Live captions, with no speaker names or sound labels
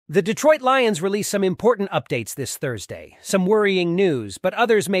The Detroit Lions released some important updates this Thursday. Some worrying news, but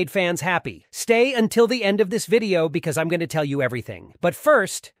others made fans happy. Stay until the end of this video because I'm going to tell you everything. But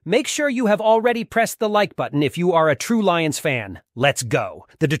first, make sure you have already pressed the like button if you are a true Lions fan. Let's go.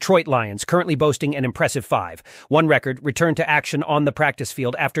 The Detroit Lions, currently boasting an impressive 5-1 record, returned to action on the practice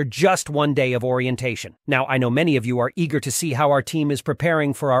field after just one day of orientation. Now, I know many of you are eager to see how our team is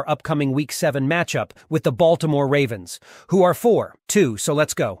preparing for our upcoming Week 7 matchup with the Baltimore Ravens, who are 4-2, so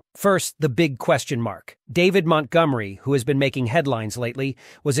let's go. First, the big question mark. David Montgomery, who has been making headlines lately,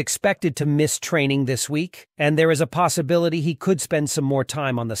 was expected to miss training this week, and there is a possibility he could spend some more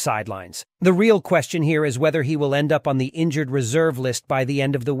time on the sidelines. The real question here is whether he will end up on the injured reserve list by the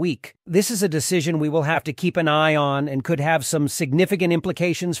end of the week. This is a decision we will have to keep an eye on and could have some significant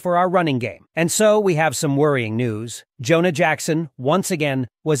implications for our running game. And so we have some worrying news. Jonah Jackson, once again,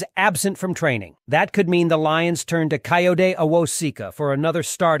 was absent from training. That could mean the Lions turn to Kayode Awosika for another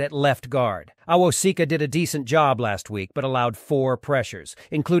start at left guard. Awosika did a decent job last week, but allowed 4 pressures,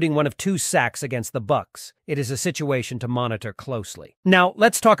 including one of 2 sacks against the Bucks. It is a situation to monitor closely. Now,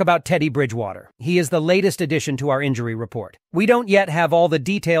 let's talk about Teddy Bridgewater. He is the latest addition to our injury report. We don't yet have all the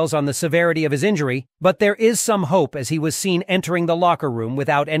details on the severity of his injury, but there is some hope as he was seen entering the locker room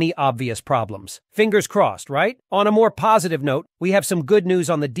without any obvious problems. Fingers crossed, right? On a more positive note, we have some good news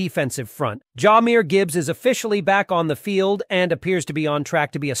on the defensive front. Jahmyr Gibbs is officially back on the field and appears to be on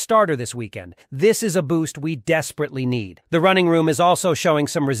track to be a starter this weekend. This is a boost we desperately need. The running room is also showing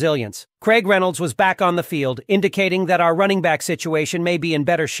some resilience. Craig Reynolds was back on the field, indicating that our running back situation may be in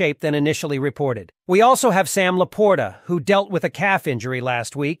better shape than initially reported. We also have Sam Laporta, who dealt with a calf injury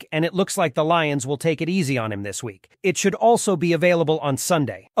last week, and it looks like the Lions will take it easy on him this week. It should also be available on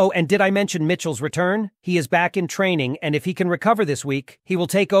Sunday. Oh, and did I mention Mitchell's return? He is back in training, and if he can recover this week, he will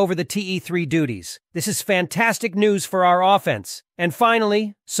take over the TE3 duties. This is fantastic news for our offense. And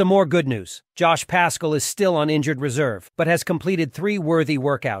finally, some more good news. Josh Paschal is still on injured reserve, but has completed 3 worthy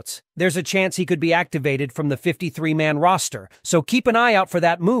workouts. There's a chance he could be activated from the 53-man roster, so keep an eye out for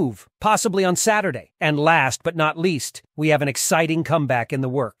that move, possibly on Saturday. And last but not least, we have an exciting comeback in the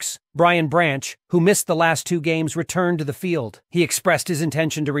works. Brian Branch, who missed the last 2 games, returned to the field. He expressed his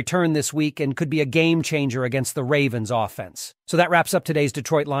intention to return this week and could be a game-changer against the Ravens offense. So that wraps up today's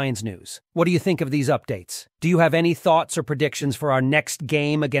Detroit Lions news. What do you think of these updates? Do you have any thoughts or predictions for our next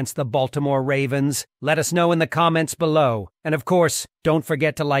game against the Baltimore Ravens? Let us know in the comments below. And of course, don't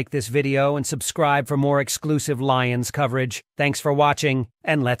forget to like this video and subscribe for more exclusive Lions coverage. Thanks for watching,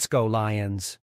 and let's go Lions.